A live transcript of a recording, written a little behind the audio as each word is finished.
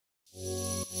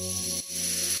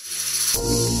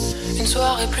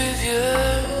soirée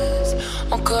pluvieuse,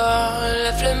 encore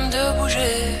la flemme de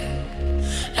bouger,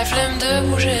 la flemme de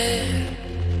bouger.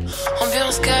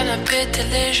 Ambiance canapé,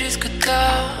 télé jusque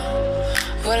tard.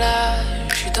 Voilà,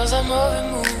 je suis dans un mauvais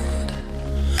mood,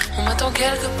 on m'attend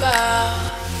quelque part.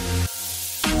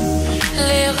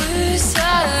 Les rues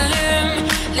s'allument,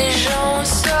 les gens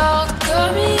sortent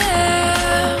comme hier.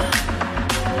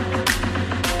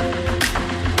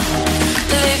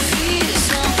 Les filles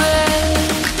sont belles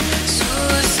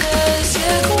sous ce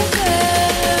ciel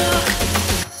couvert.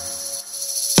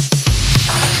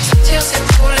 Sortir c'est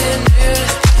pour les nuls,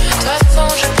 de toute façon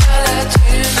j'ai pas la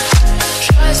thune.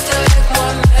 Je reste avec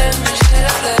moi-même et j'ai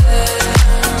la flemme.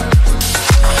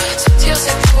 Sortir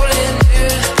c'est pour les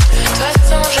nuls, de toute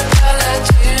façon j'ai pas la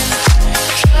thune.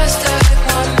 Je reste avec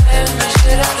moi-même et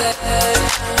j'ai la flemme.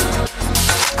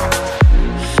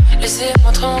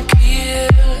 Laissez-moi tranquille.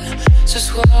 Ce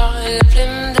soir, la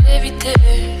flemme d'éviter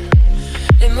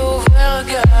les mauvais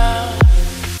regards.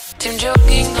 Team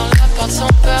jogging dans l'appart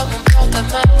sans peur, mon porte à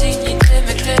ma dignité,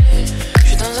 mes clés.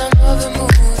 J'suis dans un mauvais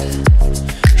mood,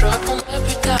 je répondrai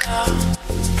plus tard.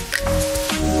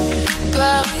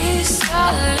 Paris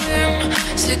s'allume,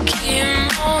 ce qui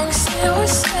manque c'est au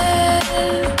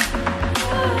sel.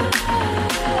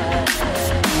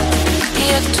 Il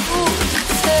y a tout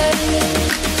fait,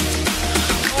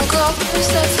 encore plus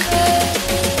à faire.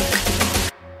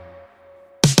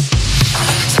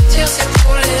 Sortir c'est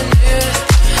pour les nuls,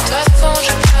 de toute façon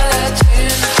j'ai pas la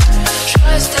thune. Je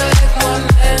reste avec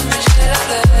moi-même et j'ai la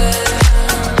flemme.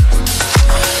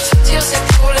 Sortir c'est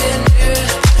pour les nuls, de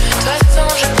toute façon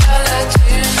j'ai pas la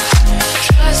thune.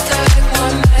 Je reste avec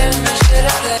moi-même et j'ai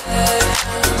la flemme.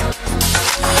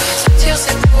 Sortir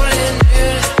c'est pour les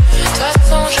nuls, de toute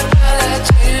façon j'ai pas la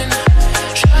thune.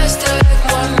 Je reste avec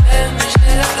moi-même et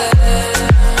j'ai la flemme.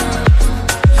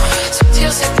 Sortir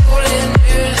c'est pour les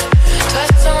nuls, de toute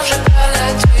façon j'ai pas la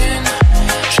thune.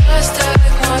 Je reste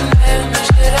avec moi-même et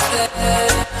j'ai la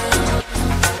flemme.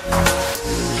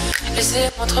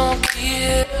 Laissez-moi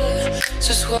tranquille,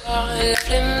 ce soir la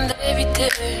flemme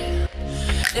d'éviter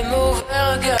les mauvais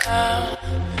regards.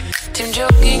 Team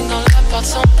jogging dans l'appart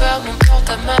sans peur, mon porte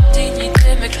à ma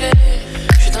dignité, mes clés.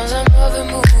 J'suis dans un mauvais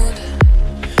mood,